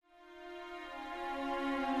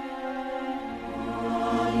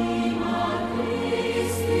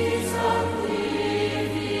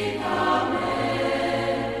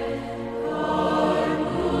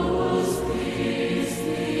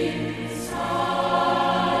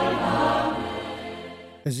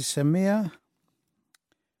Eżis semmija,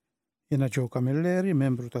 jena Ġew Kamilleri,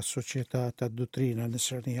 membru tas-Soċjetà tad-Duttrina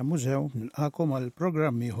Nisranija Mużew, nilqakom għal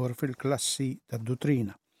programm ieħor fil-klassi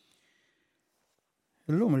tad-Duttrina.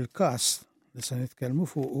 Illum il-każ li se nitkellmu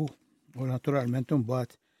fuqu u naturalment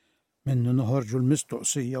imbagħad minnu noħorġu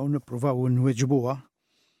l-mistoqsija u nippruvaw nwieġbuha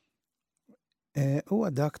huwa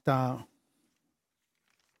dak ta'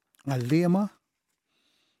 għalliema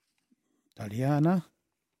Taljana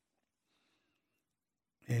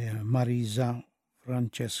Marija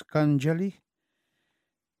Franceskangeli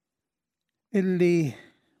illi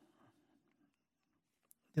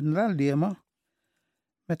din l-għalliema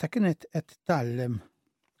meta kienet qed tallem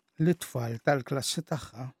l-itfal tal-klassi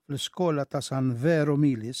tagħha fl-iskola ta' San Vero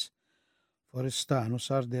Milis, Forestano,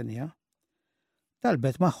 Sardenja,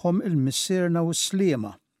 talbet magħhom il-missierna u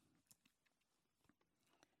s-sliema.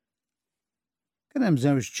 Kien hemm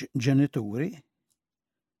żewġ ġenituri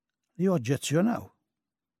li oġġezzjonaw.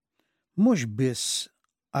 Mhux biss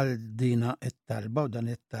għal dina it-talba u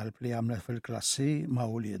dan it-talb li għamlet fil-klassi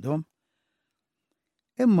ma' wliedhom,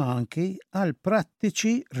 imma anki għal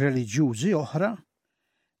prattiċi reliġjużi oħra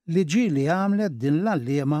li ġieli għamlet din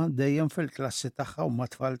l-għalliema dejjem fil-klassi tagħha u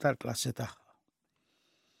mat-tfal tal-klassi tagħha.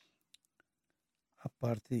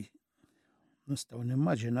 Apparti nistgħu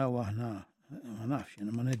nimmaġinaw aħna ma nafx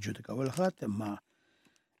jiena ma neġġudikaw il-ħadd imma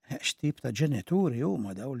x'tip ta' ġenituri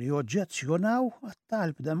huma daw li oġġezzjonaw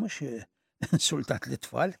għat-talb da mhux insultat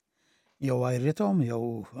l-itfal jew għajrithom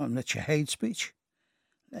jew għamlet xi hate speech.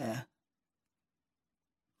 Le.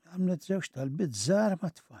 Għamlet żewġ talbiet żgħar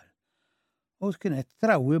mat-tfal. U kienet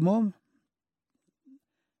trawwimhom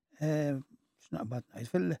x'naqbad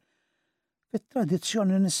ngħid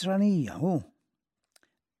fit-tradizzjoni nisranija hu.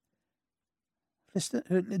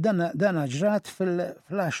 Dan ġrat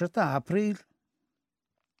fl-10 ta' April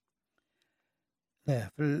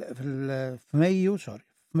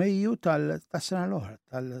f'Mejju tas-sena l-oħra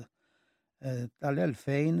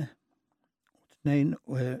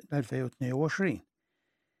tal-2022.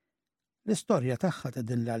 L-istorja tagħha ta'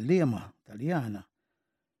 din l-għalliema Taljana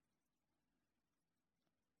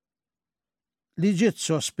li ġiet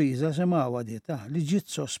sospiża semgħuha dieta, li ġiet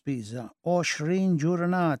sospiża 20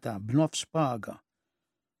 ġurnata b'nofs paga.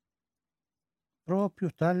 Propju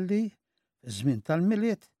talli żmien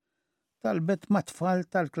tal-miliet talbet mat-tfal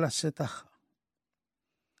tal-klassi tagħha.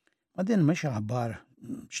 Ma din mhix aħbar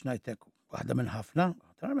x'ngħidlek waħda minn ħafna,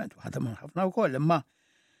 naturalment waħda minn ħafna wkoll, imma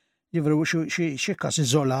jivru xi każ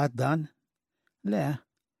iżolat dan. Le,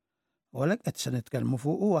 u għalhekk qed se nitkellmu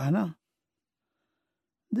fuq aħna.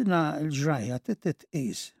 Dina l-ġrajja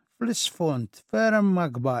titqis fl-isfond ferm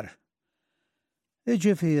akbar.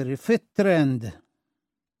 Jiġifieri fit-trend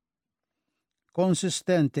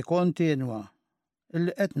konsistenti, kontinwa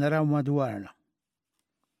illi qed naraw madwarna.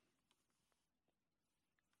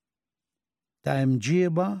 Ta'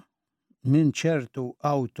 imġiba minn ċertu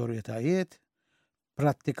awtoritajiet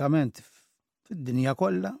prattikament fid-dinja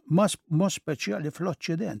kollha, ma speċjali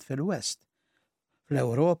fl-Oċċident, fil-West,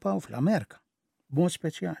 fl-Ewropa u fl-Amerika, b'mod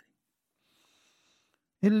speċjali.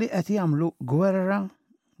 Illi qed jagħmlu gwerra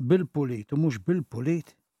bil-pulit u mhux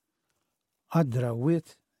bil-pulit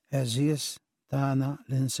għad-drawwiet eżies tagħna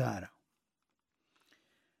l-insara.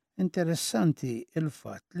 Interessanti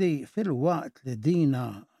il-fatt li fil-waqt li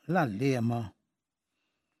dina l-għalliema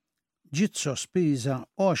ġiet sospiża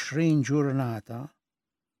 20 ġurnata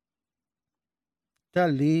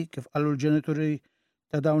talli kif qalu l-ġenituri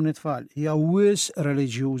ta' dawn it-tfal hija wisq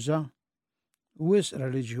reliġjuża,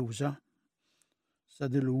 sa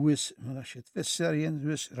dil-wisq ma nafx tfisser jien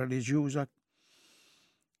wisq reliġjuża.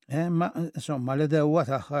 Ma insomma l-idewwa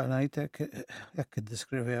tagħha ngħidlek hekk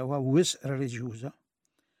iddiskrivewha wisq reliġjuża.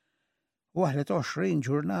 Waħlet 20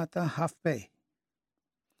 ġurnata half pay.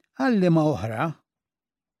 Għalliema oħra,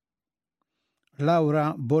 Laura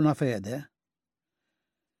Bonafede,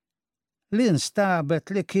 li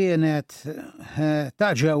nstabet li kienet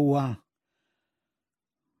ta' ġewwa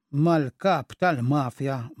mal-kap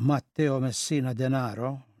tal-mafja Matteo Messina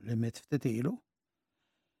Denaro li miet ftit ilu,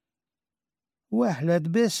 weħlet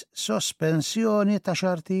biss sospensjoni ta'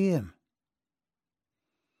 xartijiem.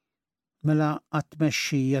 Mela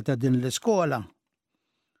għat-tmexxija ta' din l-iskola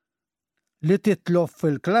li titlob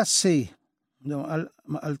fil-klassi,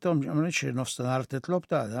 ma qalthomx għamilx nofsinhar titlob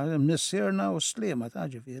ta' missierna u s-sliema ta'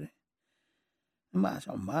 ġifieri. Imma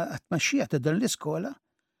insomma għat-tmexxija ta' din l-iskola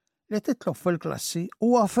li titlob fil-klassi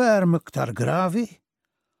huwa ferm iktar gravi,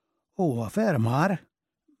 huwa ferm għar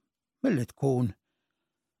milli tkun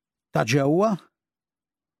ta' ġewwa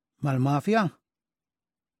mal-mafja.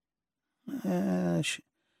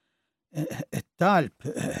 it-talb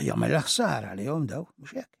jagħmel ħsara għalihom daw,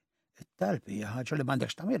 mhux hekk. it-talb hija ħaġa li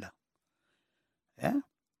m'għandekx tagħmilha.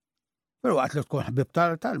 Però waqt li tkun ħbib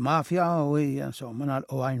tal-mafja u hija insomma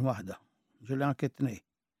nagħlqu għajn waħda, ġieli anke t-tnejn.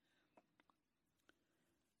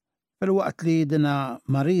 Però waqt li dina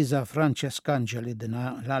Marija Franċeskangeli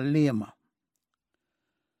dina l-għalliema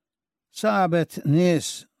sabet nies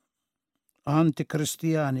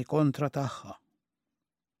antikristjani kontra tagħha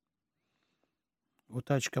u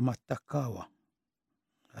taġ kemm attakkawha.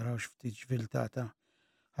 Araw x'ftit ġviltata.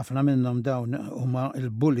 Ħafna minnhom dawn huma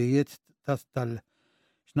l-bulijiet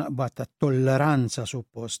x'naqbad tat-tolleranza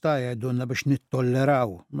supposta jgħidulna biex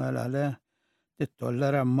nittolleraw. Mela le,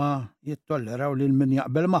 tittollera ma jittolleraw lil min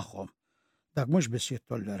jaqbel magħhom. Dak mhux biss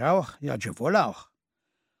jittollerawh, jaġivolawh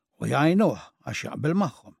u jgħinuh għax jaqbel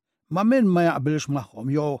magħhom. Ma min ma jaqbilx magħhom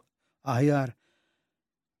jew aħjar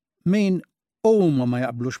min huma ma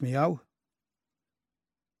jaqblux miegħu.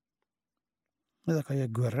 Dak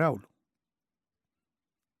jiggwerrawlu.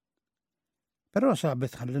 Però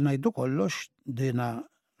sabet ħalli ngħidu kollox dina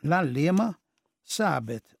l-għalliema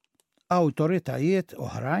sabet awtoritajiet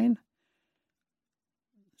oħrajn,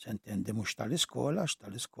 sentendi mhux tal-iskola, għax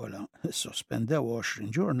tal-iskola sospendew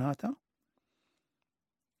 20 ġurnata,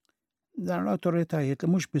 dan l-awtoritajiet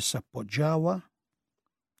li mhux biss appoġġawha,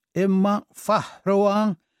 imma faħruha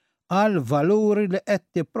għal valuri li qed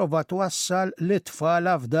tipprova twassal lit-tfal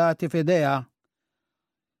fdati f'idejha.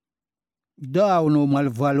 Dawn huma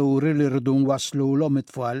l-valuri li rridu nwaslulhom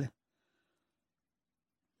it-tfal.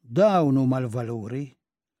 Dawn huma l-valuri,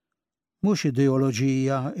 mhux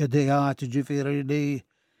ideoloġija, idejat ġifieri li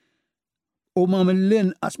huma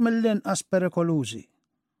mill-inqas perikolużi.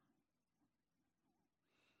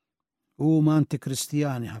 Huma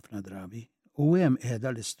antikristjani ħafna drabi, u hemm qiegħda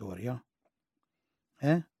l-istorja.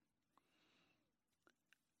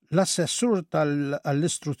 L-assessur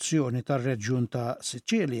għall-istruzzjoni tar-Reġjun ta'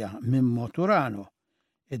 Siċilja Mimmo Turano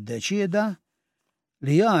iddeċieda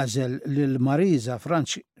li jagħżel lil Marija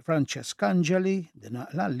Franċeskangeli din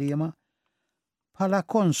l-għalliema bħala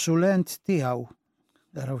konsulent tiegħu.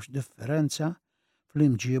 Naraw x'differenza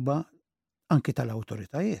fl-imġiba anki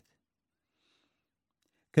tal-awtoritajiet.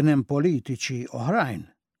 Kien hemm politiċi oħrajn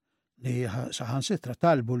li saħansitra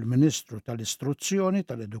talbu l-Ministru tal-Istruzzjoni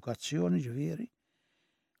tal-Edukazzjoni ġifieri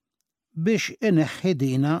biex ineħħi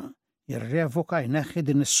dina jirrevoka jneħħi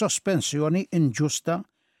din is-sospensjoni inġusta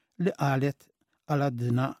li qalet għal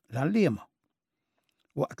dina l-għalliema.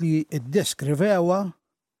 Waqt li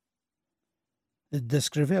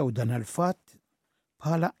iddeskrivew dan il-fatt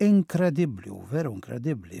bħala inkredibbli u veru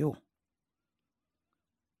inkredibbli hu.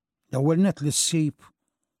 L-ewwel net li ssib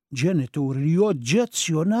ġenituri li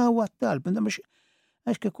joġġezzjonaw għat-talb,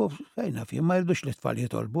 għax kieku fejna fih ma jirdux li t-tfal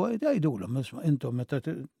jitolbu, jgħidulhom isma' intom meta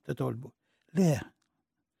titolbu. Le,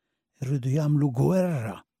 irridu jagħmlu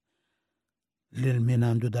gwerra lil min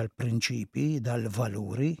għandu dal-prinċipi,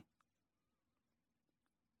 dal-valuri.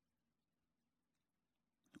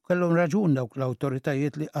 Kellhom raġun dawk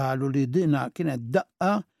l-awtoritajiet li qalu li dina kienet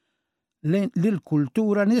daqqa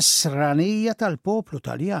lill-kultura nisranija tal-poplu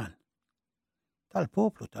Taljan.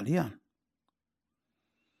 Tal-poplu Taljan.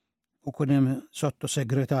 U kien hemm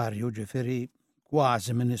sottosegretarju ġifieri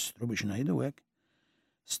kważi ministru biex ngħidu hekk,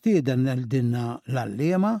 stieden lil dinna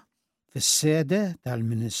l-għalliema fis-sede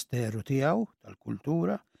tal-Ministeru tiegħu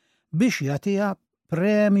tal-Kultura biex jagħtiha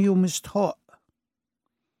premju mistħoq.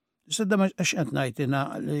 Issa għax qed ngħidilna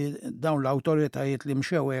li dawn l-awtoritajiet li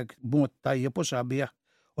mxew hekk b'mod tajjeb u sabiħ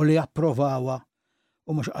u li approvawha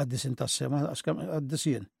u mhux qaddisin tas-sema għaskemm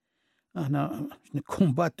qaddisin. Aħna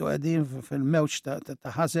nikkumbattu qegħdin fil-mewġ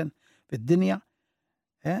ta' ħażen fid-dinja,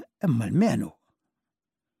 imma l-menu.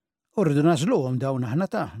 U rridu nażluhom dawn aħna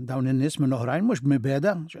dawn in-nies minn oħrajn mhux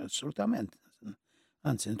mibeda, assolutament.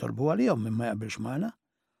 Anzi ntolbu għalihom minn ma jaqbilx magħna.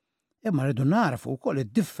 Imma rridu narfu wkoll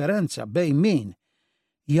id-differenza bejn min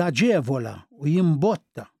jaġevola u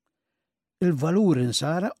jimbotta il-valuri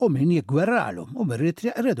nsara u min jiggwerralhom u min rid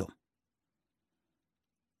jaqridhom.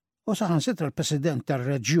 U saħansitra l-President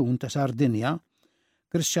tar-Reġjun ta' Sardinja,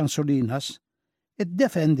 Christian Solinas,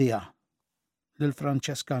 iddefendiha lil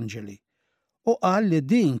Franċeskangeli u qal li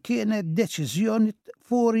din kienet deċiżjoni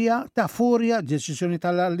deċiżjoni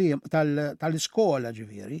tal-iskola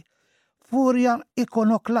ġifieri, furja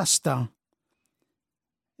ikonoklasta.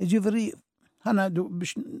 Ġifieri ħanadu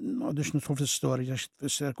biex m'għodux nidħlu fl-istorja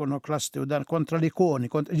x'tfisser ikonoklasti u dan kontra l-ikoni,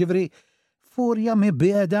 ġifieri furja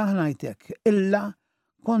mibeda ngħidlek illa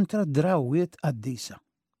kontra drawwiet qaddisa.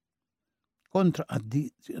 Kontra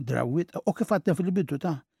drawwiet, u kif għadna fil-bidu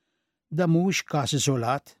da mhuwiex każ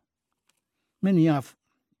iżolat. Min jaf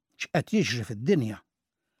x'qed jiġri fid-dinja.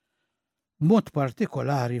 B'mod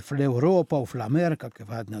partikolari fl-Ewropa u fl-Amerika kif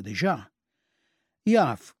għadna diġà.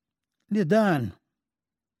 Jaf li dan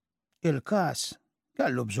il-każ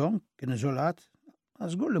kellu bżonn kien iżolat,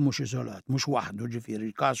 żgur li mhux iżolat, mhux waħdu ġifieri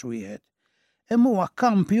każ wieħed. Imma huwa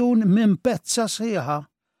kampjun minn pezza sħiħa.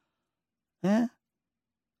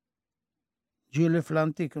 Ġieli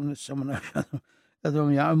fl-antik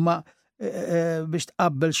imma biex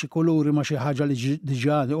tqabbel xi kuluri ma xi ħaġa li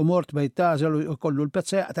diġà u mort bejn tażel u kollu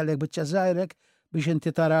l-pezza jaqtalek biċċa żgħirek biex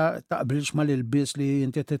inti tara taqbilx mal-ilbies li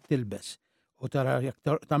inti tilbes. U tara jekk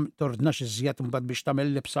tordnax iżjed imbagħad biex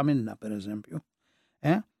tagħmel libsa minnha pereżempju.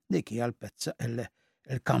 Dik hija l-pezza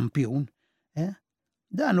il-kampjun.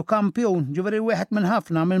 Dan hu kampjun, ġifieri wieħed minn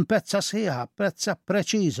ħafna minn pezza sħiħa, pezza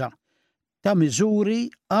preċiża ta'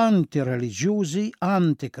 miżuri antireliġjużi,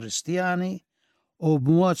 antikristjani u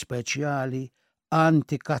b'mod speċjali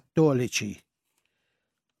antikattoliċi.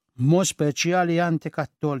 B'mod speċjali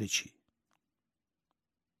antikattoliċi.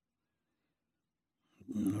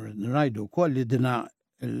 Ngħidu wkoll li dina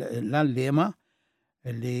l-allima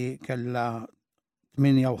li kellha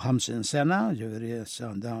 58 sena, ġifieri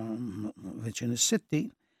issa da viċin is-60,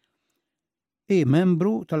 hi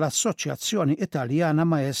membru tal-Assoċjazzjoni Italjana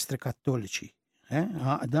Maestri Kattoliċi.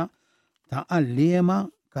 Għaqda ta' allima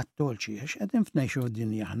kattoliċi. Għax qegħdin f'ngħixu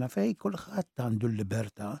f'dinja aħna fejn kulħadd għandu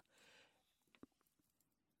l-libertà.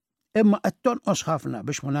 Imma qed tonqos ħafna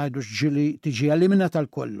biex ma ngħidux ġieli tiġi eliminata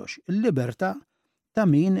l-kollox. Il-libertà ta'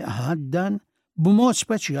 min ħaddan b'mod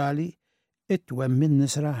speċjali it-twemmin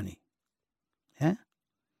nisrani.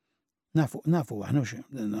 Nafu aħna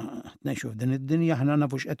ngħixu f'din id-dinja aħna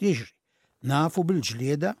nafu x'qed jiġri. Nafu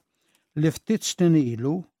bil-ġlieda li ftit snin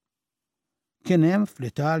ilu kien hemm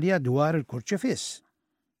fl-Italja dwar il-kurċifiss.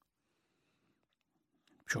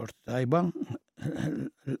 Xort tajba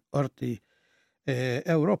l-Qorti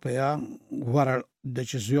Ewropea wara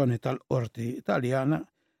l-deċiżjoni tal-Qorti Italjana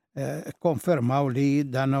konfermaw li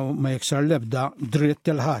dan ma jiksar l-ebda dritt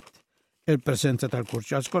il-ħadd il-preżenza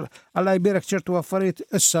tal-kurċa. Alla jbirek ċertu affarijiet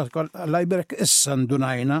issa, alla jbirek issa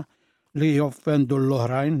ndunajna li joffendu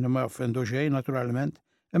l-oħrajn, li ma joffendu xejn naturalment,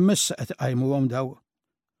 imma issa qed qajmuhom daw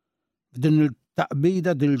f'din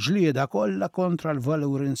il-taqbida dil-ġlieda kollha kontra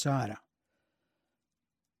l-valuri nsara.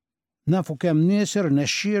 Nafu kemm nies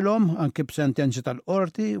irnexxielhom anke b'sentenzi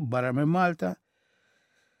tal-qorti barra minn Malta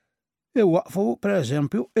iwaqfu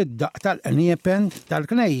pereżempju id-daq tal-qniepen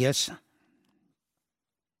tal-knejjes.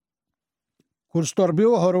 Kull storbju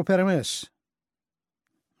oħru permess.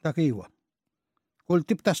 Dak iwa. Kull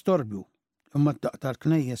tip ta' storbju. Imma d-daq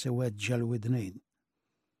tal-knejjes iweġġa l-widnejn.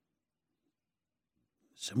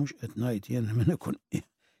 Se mhux qed ngħid jien minn ikun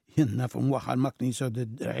jien naf mwaħħal ma' knisja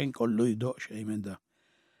d-drejn kollu jdoq xejn minn da.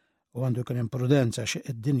 U għandu kien imprudenza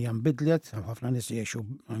id-dinja nbidlet, ħafna nies jgħixu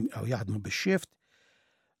aw jaħdmu bix-xift,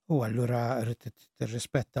 u allura rrid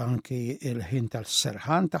tirrispetta anki il-ħin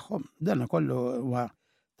tal-serħan tagħhom. Dan kollu huwa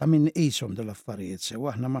ta' min qishom dal-affarijiet sew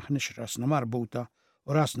aħna maħniex rasna marbuta u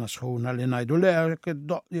rasna sħuna li ngħidu le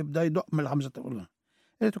jibda jdoq mill-5 ta' ullan.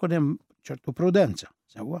 Irid ikun hemm ċertu prudenza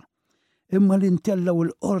sewwa. Imma li ntellaw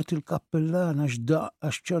il-qort il-kappellana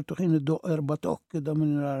għax ċertu ħin iddoq 4 tokki da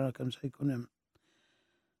minn nara kemm se jkun hemm.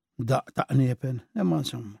 Daq ta' qniepen, imma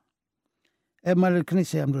insomma. Imma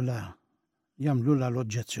l-Knisja jagħmlu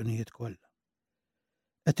l-oġġezzjonijiet kollha.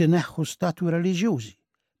 Qed ineħħu statwi reliġjużi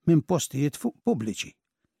minn postijiet pubbliċi.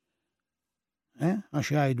 Għax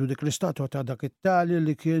jgħidu dik l-istatwa ta' dak it-tali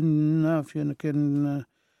li kien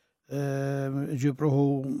ġibruħu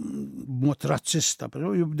b'mod razzista,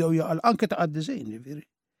 però jibdew jaqal anke ta' qaddisejn, ġifieri.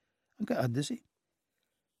 Anke qaddisejn.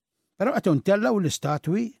 Però qed intellaw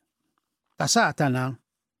l-istatwi ta' Satana.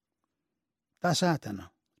 Ta' Satana,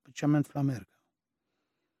 speċjalment fl-Amerika.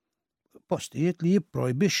 Postijiet li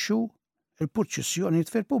jipprojbixxu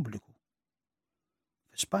il-purċissjonijiet fil-pubbliku.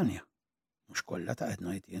 F'Ispanja. Mhux kollha ta' qed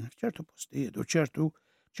ngħid jien f'ċertu postijiet u ċertu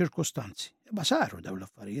ċirkustanzi. Imma saru dawn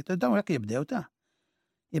l-affarijiet, dawn hekk jibdew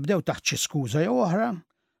jibdew taħt xi skuża jew oħra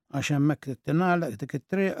għax hemmhekk tingħalaq dik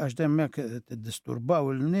it-triq għax hemmhekk tiddisturbaw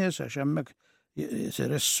il-nies għax hemmhekk isir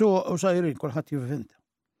is-suq u sajrin kulħadd jivvinta.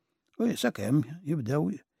 U sakemm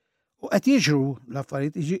jibdew u qed jiġru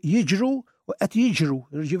l-affarijiet jiġru u qed jiġru,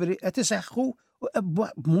 jiġifieri qed iseħħu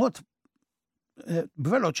b'mod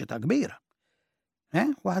b'veloċità kbira.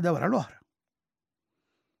 Waħda wara l-oħra.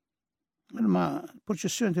 Imma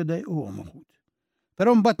l-proċessjoni tidejquhom uħud.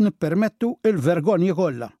 Però mbagħad nippermettu il-vergonji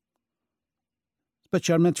kollha.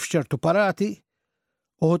 Speċjalment f'ċertu parati,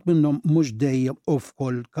 uħud minnhom mhux dejjem u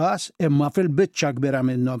f'kull każ, imma fil-biċċa kbira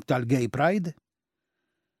minnhom tal-Gay Pride,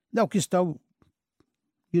 dawk jistgħu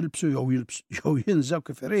jilbsu jew jinżaw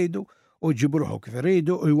kif iridu u jġibruħu kif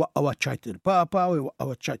iridu u jwaqqgħu ċajt il-Papa u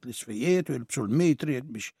jwaqqgħu ċajt l-isfijiet u jilbsu l-mitri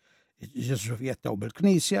biex jizżufjettaw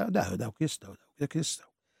bil-Knisja, dawk jistgħu.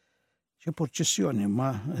 xi proċessjoni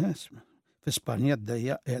ma fi Spanja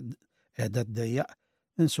qiegħda ddejjaq,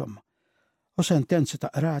 insomma. U sentenzi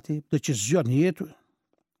ta' qrati b'deċiżjonijiet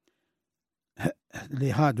li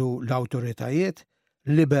ħadu l-awtoritajiet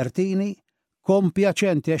libertini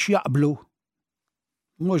kompjaċenti għax jaqblu.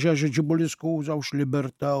 Mhux għax iġibu l-iskuża u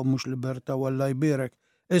x'libertà u mhux libertà u Alla jbierek,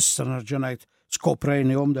 issa nerġa' ngħid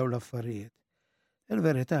skoprejnihom dawn l-affarijiet.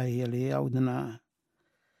 Il-verità hija li hawn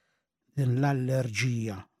din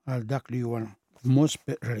l-allerġija għal dak li huwa mhux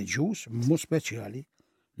reliġjuż, mhux speċjali,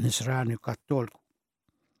 Nisrani u Kattoliku.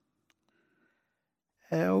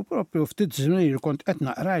 U propju ftit żmien kont qed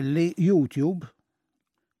naqra li YouTube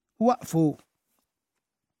waqfu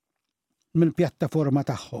mill-pjattaforma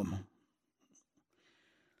tagħhom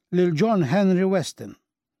lil John Henry Weston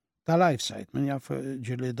ta' LifeSite, min jaf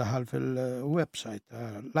ġili daħal fil-website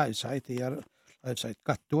ta' LifeSite, hija LifeSite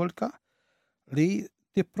Kattolika li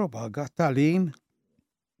tippropaga tagħlim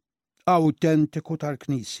awtentiku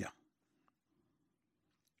tal-Knisja.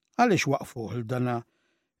 Għaliex waqfuh il-dana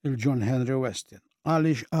il-John Henry Weston?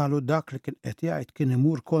 Għaliex qalu dak li kien qed jgħid kien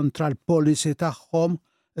imur kontra l-policy tagħhom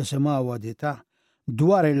isimgħuha dita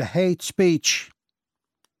dwar il-hate speech.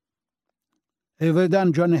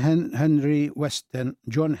 Dan John Henry Weston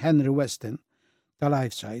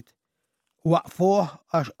tal-LifeSite waqfuh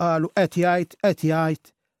għax qalu qed jgħid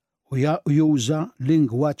u juża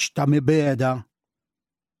lingwaġġ ta' mibeda.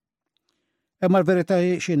 Imma l-verità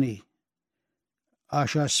x'inhi?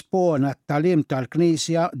 Għax spona t-tagħlim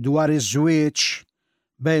tal-Knisja dwar iż-żwieġ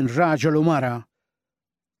bejn raġel u mara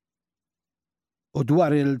u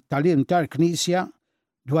dwar il-tagħlim tal-Knisja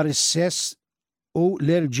dwar is-sess u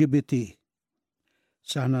l-LGBT.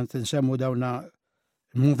 Saħna tinsemmu dawna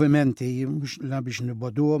movimenti mhux biex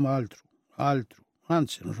niboduhom altru,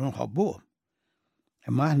 anzi nħobbuhom.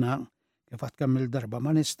 Imma aħna kif qatt kemm il-darba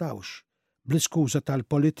ma nistgħux bl-iskuża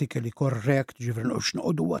tal-politically correct, ġifri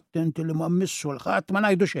noqogħdu attenti li ma mmissu l-ħadd ma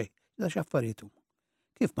ngħidu xejn. Da x'affarijiet huma.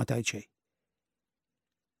 Kif ma tgħid xejn?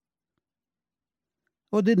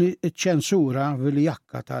 U din iċ-ċensura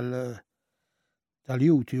vil-jakka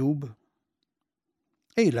tal-YouTube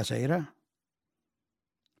ilha sejra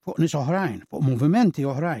fuq nies oħrajn, fuq movimenti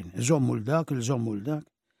oħrajn, iżommu l-dak.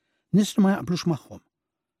 Nies ma jaqblux magħhom.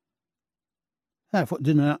 Fuq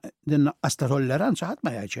din naqqas ta' tolleranza ħadd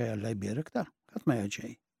ma jgħid xejn Alla jbierek ta' ħadd ma jgħid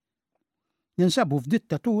xejn. Ninsabu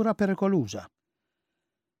f'dittatura perikoluża.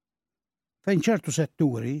 Fejn ċertu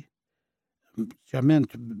setturi, ċement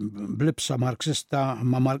blibsa marxista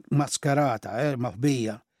ma maskarata,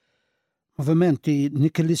 maħbija, movimenti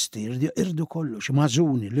nikilisti, irdu kollox,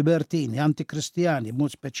 mażuni, libertini, antikristjani,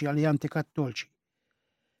 mod speċjali antikattolċi.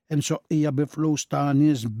 Imsoqqija bi flus ta'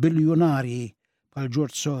 nies biljonarji bħal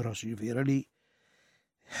George Soros ġifieri li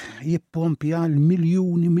jippompja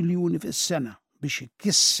l-miljuni fis-sena biex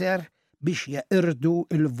jkisser biex jaqirdu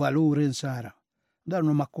il-valuri nsara. Dan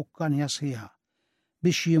huma kukkanja sħiħa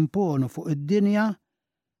biex jimponu fuq id-dinja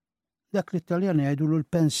dak li Italjani jgħidulu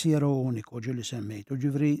l-pensiero uniku ġili semmejtu.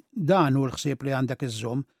 Ġifri dan hu l-ħsieb li għandek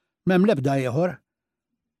iżżomm, m'hemm l-ebda ieħor.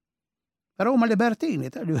 Però huma libertini,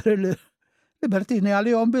 libertini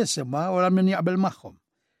għalihom biss imma u min jaqbel magħhom.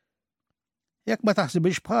 Jekk ma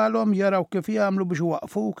taħsibx bħalhom jaraw kif jagħmlu biex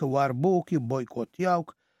waqfuk, warbuk,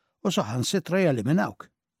 jibbojkottjawk u saħansitra jeliminawk.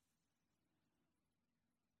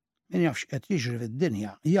 Min jafx qed jiġri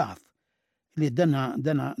fid-dinja jaf li dana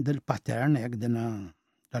dil-pattern hekk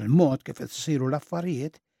dal-mod kif qed isiru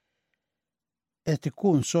l-affarijiet qed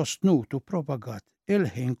ikun sostnut u propagat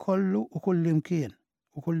il-ħin kollu u kullimkien.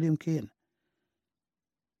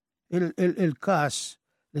 Il-każ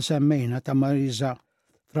li semmejna ta' Marija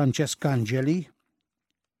Franceskangeli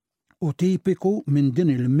u tipiku minn din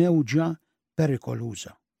il-mewġa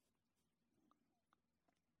perikoluża.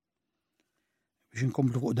 Biex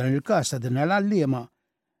inkomplu fuq dan il-każ ta' din l-għalliema,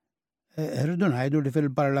 rridu ngħidu li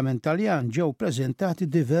fil-Parlament Taljan ġew preżentati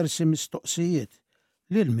diversi mistoqsijiet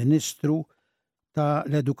lill-Ministru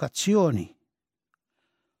tal-Edukazzjoni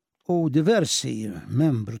u diversi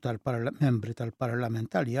membri tal-Parlament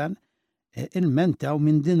Taljan ilmentaw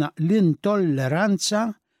minn din l-intolleranza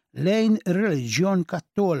lejn ir-reliġjon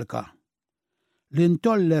Kattolika.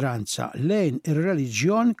 L-intolleranza lejn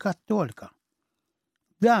ir-reliġjon Kattolika.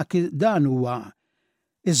 Dan huwa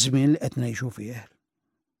iż-żmien li qed ngħixu fih.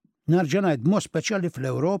 Narġa' ngħid mod speċjali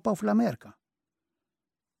fl-Ewropa u fl-Amerika.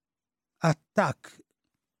 Attakk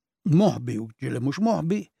moħbi u ġieli mhux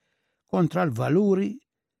moħbi kontra l-valuri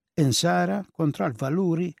insara, kontra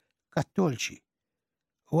l-valuri kattolċi.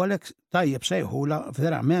 U għalhekk tajjeb sejħula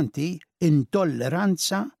verament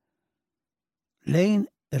intolleranza lejn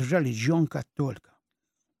ir-reliġjon Kattolika.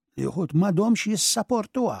 Li wħud m'għadhomx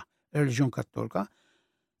jissapportuha ir-reliġjon Kattolika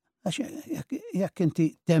Jekk inti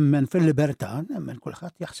temmen fil-libertà, nemmen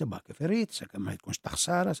kulħadd jaħsibha kif irid, sakemm ma jkunx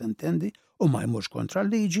taħsara, s'intendi, u ma jmurx kontra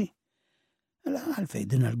l-liġi. Għalfejn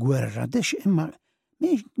din il-gwerra imma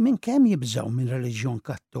minn kemm jibżgħu minn reliġjon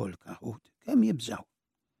kattolika, kemm jibżgħu.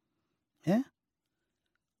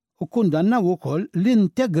 U kundannaw ukoll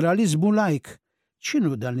l-integralizmu laik.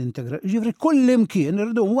 X'inhu dan l-integralizmu? Ġifri kullimkien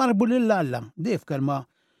irridu warbu lil Alla. Dejf kelma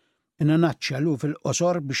naċċalu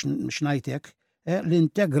fil-qosor biex ngħidlek,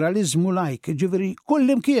 l-integralizmu laik. Ġifri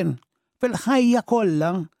kullimkien fil-ħajja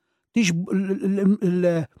kollha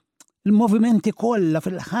il-movimenti kollha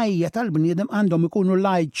fil-ħajja tal-bniedem għandhom ikunu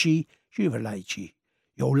laiċi, xiver laiċi,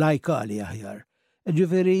 jew laikali aħjar.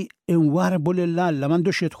 Ġifiri inwarbu lil Alla,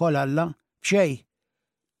 m'għandux jidħol Alla b'xejn.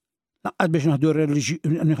 Naqqad biex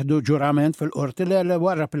naħdu ġurament fil-qorti li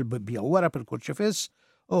wara fil-Bibja, wara fil-kurċifiss,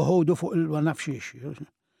 u ħodu fuq il-nafxiex.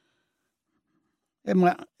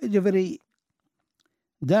 Imma ġifiri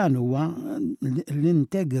dan huwa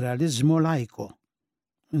l-integralizmu laiko.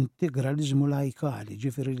 Integralizmu laikali,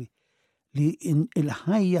 ġifiri li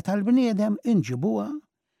il-ħajja tal-bniedem inġibuha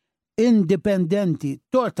indipendenti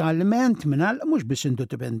totalment minn Alla, mhux biss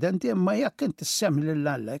indipendenti, imma jekk inti semmi lil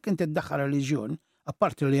Alla, jekk inti tdaħħal reliġjon,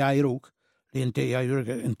 apparti li jgħajruk, li inti jgħajruk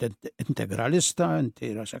integralista,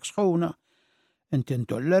 inti rasek sħuna, inti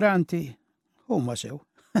intolleranti, huma sew.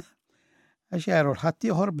 Għax jgħajru l-ħadd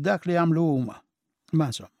ieħor b'dak li jagħmlu huma. Ma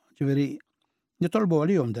insomma, ġifieri nitolbu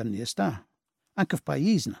għalihom dan nies anke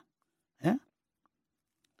f'pajjiżna.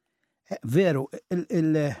 Veru,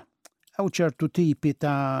 hawn ċertu tipi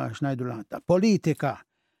ta' x'ngħidu ta' politika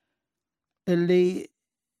illi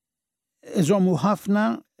iżommu ħafna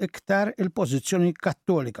iktar il-pożizzjoni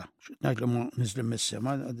kattolika. Ngħidlu ma niżlim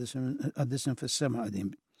mis-sema, għaddisem fis-sema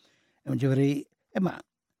qegħdin. Ġifieri, imma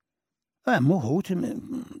hemm uħud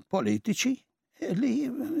politiċi li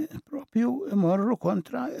propju imorru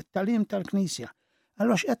kontra t-talim tal-Knisja.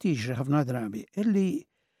 Allora x'qed jiġri ħafna drabi illi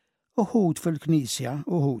uħud fil-Knisja,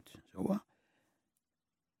 uħud, sewa,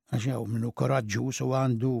 għax jew minnu koraġġuż u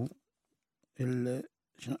għandu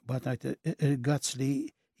il-gazz li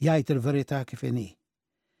jgħid il-verità kif inhi.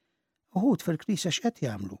 Uħud fil-Knisja x'qed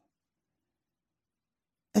jagħmlu?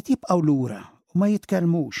 Qed jibqgħu lura u ma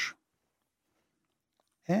jitkellmux.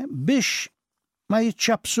 Biex ma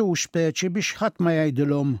jitċabsux speċi biex ħadd ma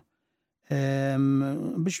jgħidilhom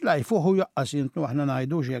biex lajfuħu jaqqas jintu aħna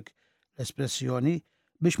ngħidux hekk l-espressjoni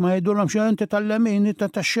biex ma jgħidulhom xi inti tal-lemin, inti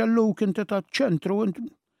tax-xelluk, inti taċ-ċentru.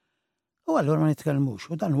 U allura ma nitkellmux.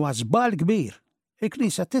 U dan huwa żball kbir.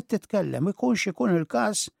 Il-Knisja titkellem, ikunx ikun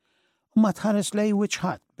il-każ u ma tħares lej wiċċ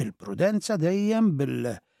ħadd bil-prudenza dejjem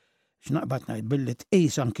x'naqbad ngħid billi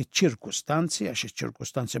tqis anki ċ-ċirkustanzi għax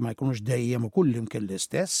iċ-ċirkustanzi ma jkunux dejjem u kullimkien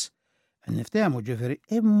l-istess. Niftehmu ġifieri,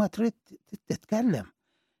 imma trid titkellem.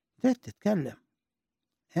 Trid titkellem.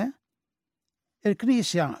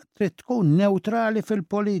 Il-Knisja trid tkun neutrali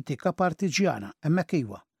fil-politika partiġjana, hemmhekk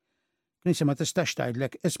iva. Knisja ma tistax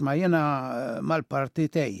tgħidlek isma' jiena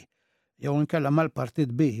mal-partit A, jew inkella mal-partit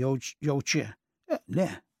B, jew C. Le.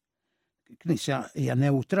 Knisja hija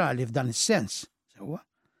neutrali f'dan is-sens, sewwa.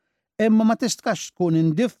 Imma ma tistax tkun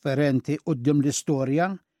indifferenti quddiem l-istorja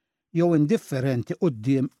jew indifferenti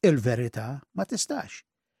quddiem il-verità, ma tistax.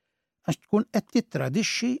 Għax tkun qed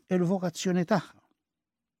tittradixxi l-vokazzjoni tagħha.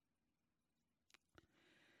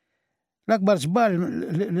 L-akbar żball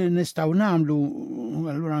li nistgħu nagħmlu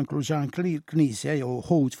allura inklużan Knisja jew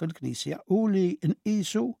ħud fil-Knisja u li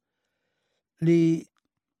nqisu li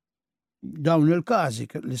dawn il-każi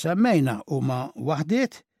li semmejna huma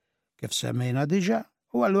waħdiet kif semmejna diġà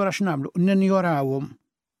u allura x'nagħmlu?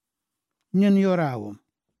 Ninjorawhom.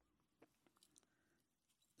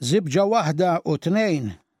 Żibġa waħda u tnejn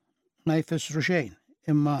ma jfissru xejn,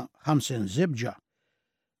 imma 50 żibġa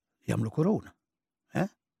jagħmlu kuruna.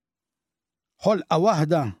 Ħolqa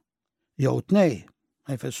waħda jew tnejn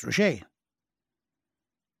ma jfissru xejn.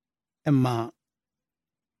 Imma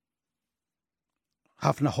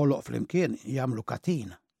ħafna ħoloq flimkien jagħmlu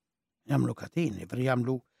katina. Jagħmlu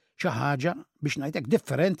xi ħaġa biex ngħidlek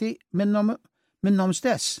differenti minnhom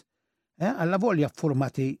stess. Alla volja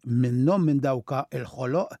formati minnhom minn dawka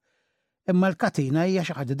il-ħoloq, imma l-katina hija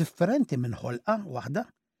xi ħaġa differenti minn ħolqa waħda.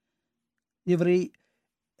 Jifri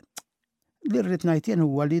li rrid ngħid jien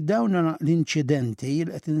huwa li dawn l-inċidenti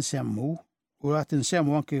li qed insemmu u qed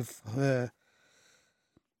insemmu anke fi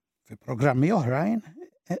programmi oħrajn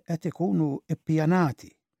qed ikunu ippjanati,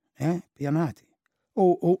 pjanati.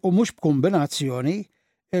 U mhux b'kombinazzjoni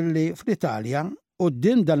illi fl-Italja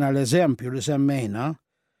quddiem dan l-eżempju li semmejna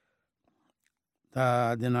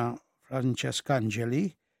ta' dina Francesca Angeli,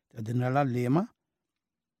 ta' dina l-allima,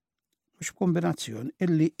 mhux b'kombinazzjoni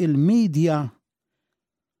illi il-medja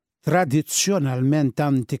tradizzjonalment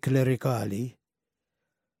antiklerikali,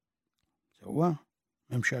 sewwa,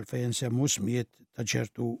 m'hemmx għalfejn nsemmu smiet ta'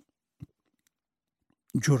 ċertu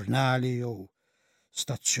ġurnali jew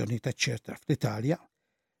stazzjonijiet eċċetera fl-Italja,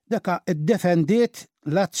 daka iddefendiet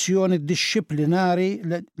l-azzjoni dixxiplinari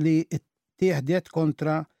li ttieħdet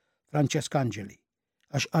kontra Francesc Angeli.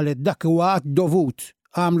 Għax qalet dak huwa għadd dovut,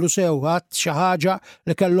 għamlu sew għadd xi ħaġa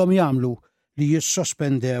li kellhom jagħmlu li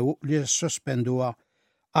jissospenduha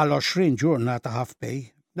għal 20 ġurnata half pay,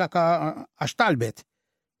 dak għax talbet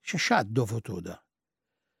x'għadd dovutu da.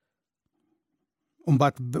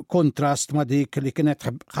 Mbagħad kontrast ma' dik li kienet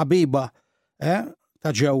ħabiba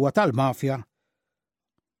ta' ġewwa tal-mafja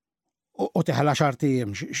u teħla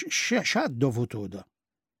xartijiem, x'għadd dovutu da.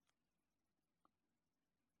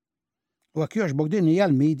 U għak joġbok din hija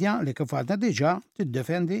l-medja li kif għadna diġà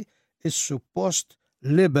tiddefendi is-suppost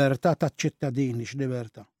libertà taċ-ċittadini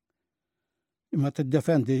x'libertà. Imma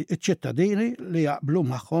tiddefendi ċ-ċittadini li jaqblu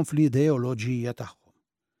magħhom fl-ideoloġija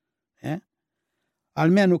tagħhom.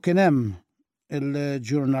 Almenu kien hemm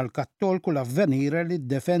il-ġurnal Kattoliku l-Avvenire li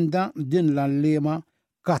ddefenda din l-allima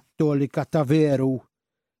kattolika ta' veru.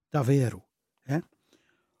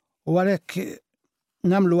 U għalhekk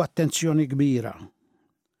nagħmlu attenzjoni kbira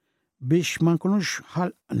biex ma nkunux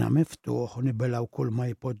ħalqna miftuħ u nibelaw kull ma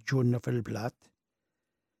jpoġġulna fil-platt.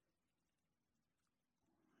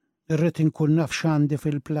 Irrid inkun naf x'għandi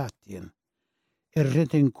fil-platt jien.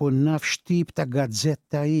 Irrid inkun naf x'tip ta'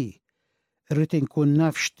 gazzetta hi. Irrid inkun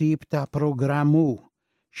naf x'tip ta' programmu,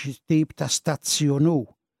 x'tip ta' stazzjonu,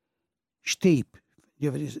 x'tip.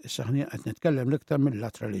 Saħni qed nitkellem l-iktar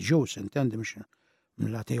mill-lat reliġjuż, intendi mhux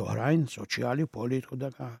mill-lati oħrajn, soċjali, politiku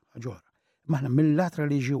dak ħaġa oħra. Maħna mill-lat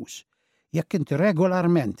reliġjuż. Jekk inti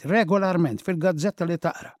regolarment fil-gazzetta li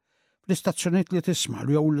taqra, fl-istazzjonijiet li tisma'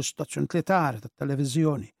 jew l-istazzjonijiet li tara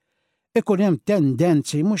tat-televiżjoni, ikun hemm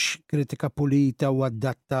tendenzi mhux kritika pulita u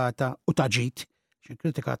adattata u ta' ġid, xi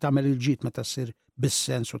kritika tagħmel il-ġid meta ssir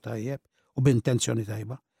bis-sensu tajjeb u b'intenzjoni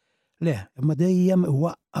tajba. Le, imma dejjem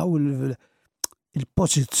iwaqqgħu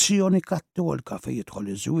il-pożizzjoni kattolika fejn jidħol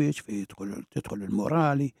iż-żwieġ, fejn tidħol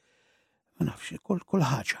il-morali, ma nafx kull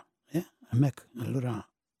ħaġa. Hemmhekk allura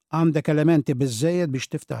għandek elementi biżżejjed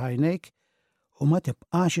biex tiftaħ għajnejk u ma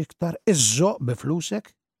tibqax iktar iżżoq bi flusek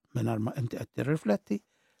mingħajr ma inti qed tirrifletti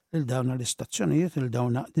lil dawn l-istazzjonijiet, lil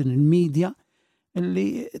dawn din il-medja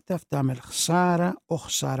illi taf tagħmel ħsara u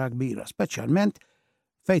ħsara kbira, speċjalment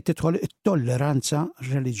fejn tidħol it-tolleranza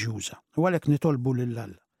reliġjuża. U għalhekk nitolbu lil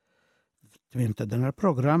Alla. Tmiem ta' dan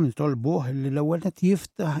il-programm nitolbuh li l-ewwel qed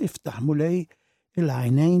jiftaħ mulej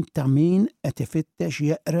il-għajnejn ta' min qed ifittex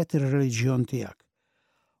jeqret ir-reliġjon tiegħek.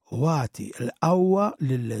 U għati l-qawwa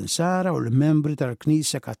lill-insara u l-membri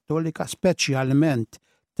tal-Knisja Kattolika, speċjalment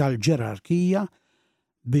tal-ġerarkija,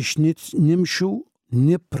 biex nimxu,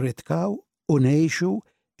 nippritkaw u ngħixu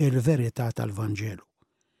il-verità tal-Vanġelu.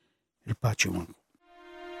 Il-paċi